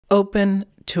Open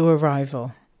to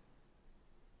arrival.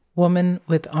 Woman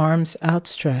with arms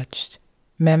outstretched.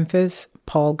 Memphis,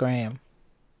 Paul Graham.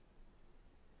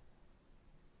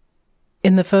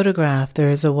 In the photograph,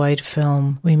 there is a white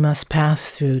film we must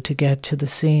pass through to get to the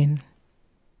scene.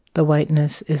 The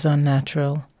whiteness is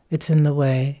unnatural. It's in the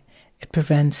way. It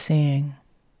prevents seeing.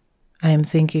 I am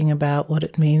thinking about what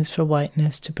it means for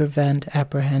whiteness to prevent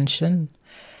apprehension,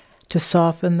 to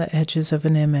soften the edges of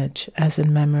an image, as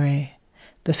in memory.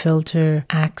 The filter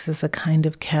acts as a kind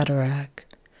of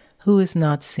cataract. Who is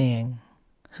not seeing?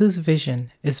 Whose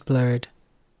vision is blurred?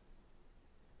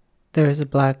 There is a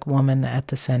black woman at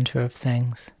the center of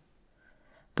things.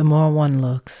 The more one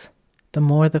looks, the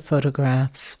more the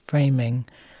photograph's framing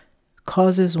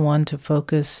causes one to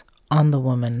focus on the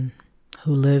woman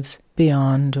who lives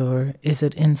beyond, or is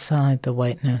it inside, the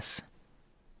whiteness.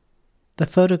 The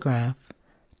photograph,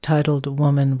 titled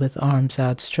Woman with Arms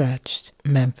Outstretched,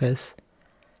 Memphis,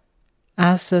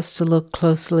 asks us to look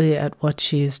closely at what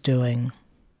she is doing.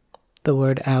 The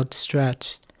word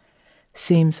outstretched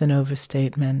seems an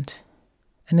overstatement,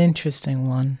 an interesting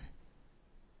one.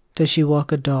 Does she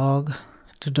walk a dog?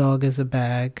 The dog is a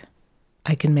bag.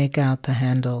 I can make out the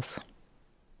handles.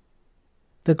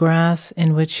 The grass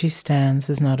in which she stands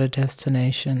is not a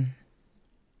destination.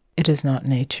 It is not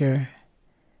nature.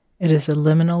 It is a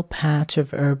liminal patch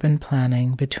of urban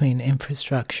planning between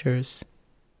infrastructures.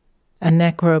 A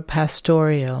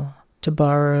necropastoral, to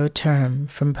borrow a term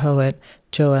from poet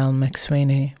Joel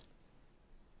McSweeney.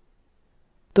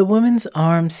 The woman's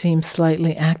arms seem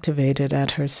slightly activated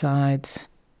at her sides.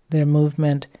 Their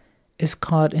movement is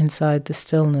caught inside the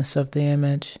stillness of the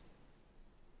image.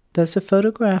 Does the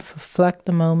photograph reflect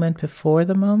the moment before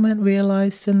the moment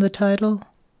realized in the title?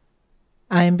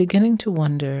 I am beginning to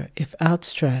wonder if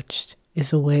outstretched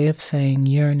is a way of saying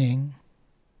yearning.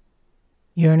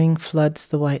 Yearning floods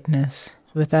the whiteness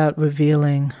without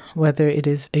revealing whether it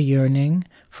is a yearning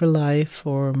for life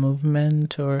or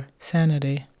movement or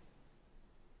sanity.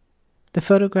 The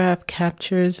photograph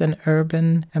captures an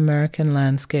urban American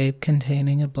landscape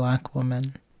containing a black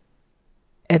woman.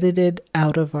 Edited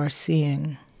out of our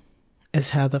seeing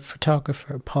is how the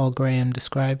photographer Paul Graham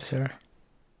describes her.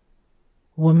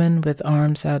 Woman with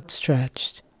Arms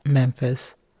Outstretched,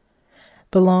 Memphis,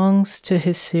 belongs to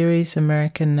his series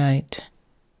American Night.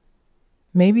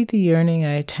 Maybe the yearning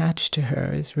I attach to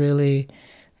her is really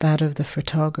that of the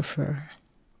photographer.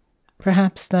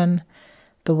 Perhaps then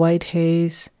the white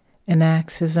haze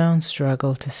enacts his own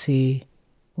struggle to see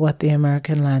what the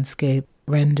American landscape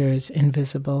renders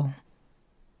invisible.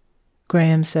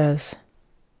 Graham says,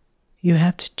 "You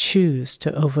have to choose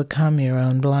to overcome your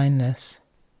own blindness."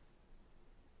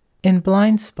 In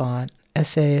Blind Spot,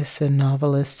 essayist and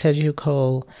novelist Teju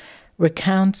Cole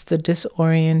recounts the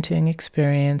disorienting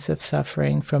experience of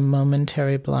suffering from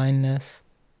momentary blindness,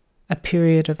 a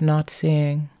period of not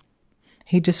seeing.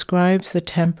 He describes the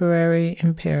temporary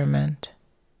impairment.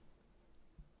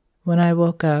 When I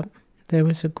woke up, there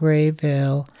was a gray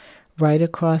veil right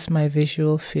across my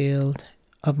visual field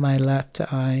of my left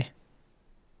eye.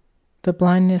 The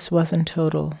blindness wasn't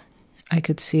total. I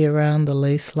could see around the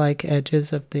lace-like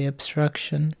edges of the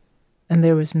obstruction, and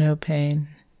there was no pain.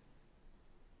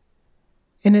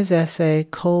 In his essay,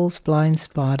 Cole's blind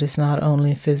spot is not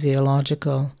only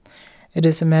physiological, it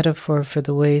is a metaphor for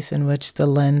the ways in which the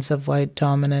lens of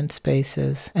white-dominant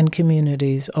spaces and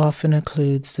communities often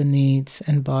occludes the needs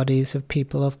and bodies of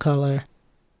people of color.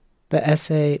 The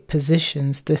essay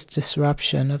positions this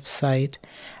disruption of sight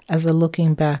as a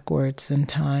looking backwards in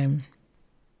time.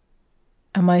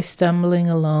 Am I stumbling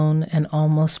alone and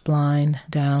almost blind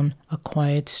down a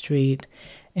quiet street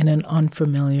in an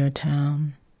unfamiliar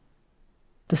town?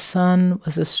 The sun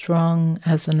was as strong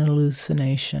as an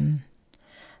hallucination.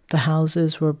 The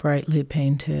houses were brightly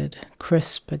painted,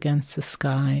 crisp against the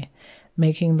sky,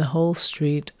 making the whole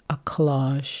street a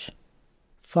collage,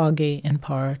 foggy in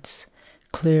parts,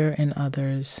 clear in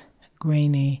others,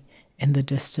 grainy in the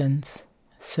distance,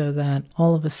 so that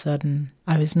all of a sudden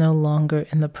I was no longer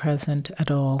in the present at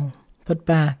all, but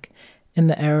back in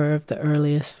the era of the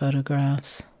earliest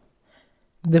photographs.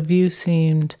 The view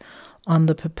seemed on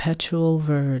the perpetual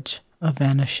verge of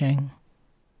vanishing.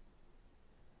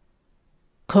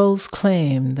 Cole's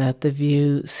claim that the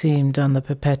view seemed on the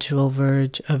perpetual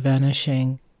verge of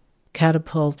vanishing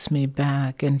catapults me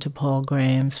back into Paul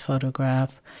Graham's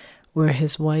photograph, where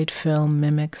his white film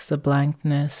mimics the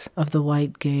blankness of the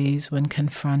white gaze when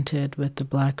confronted with the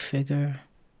black figure.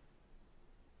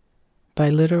 By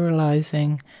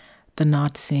literalizing the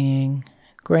not seeing,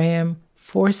 Graham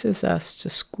forces us to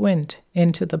squint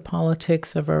into the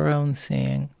politics of our own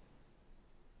seeing.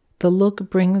 The look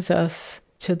brings us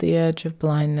to the edge of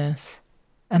blindness,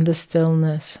 and the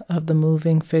stillness of the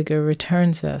moving figure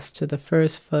returns us to the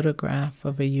first photograph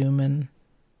of a human.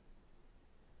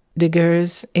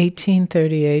 Deguer's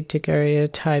 1838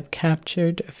 daguerreotype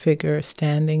captured a figure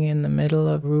standing in the middle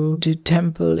of Rue du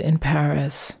Temple in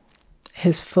Paris,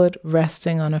 his foot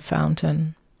resting on a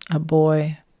fountain, a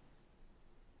boy.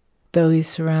 Though he's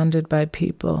surrounded by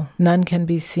people, none can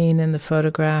be seen in the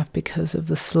photograph because of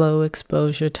the slow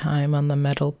exposure time on the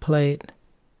metal plate.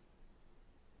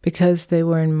 Because they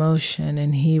were in motion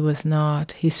and he was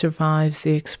not, he survives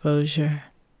the exposure.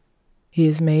 He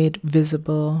is made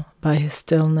visible by his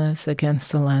stillness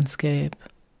against the landscape.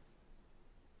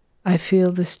 I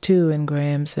feel this too in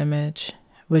Graham's image,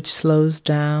 which slows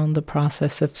down the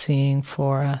process of seeing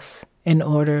for us, in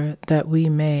order that we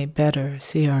may better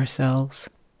see ourselves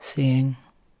seeing.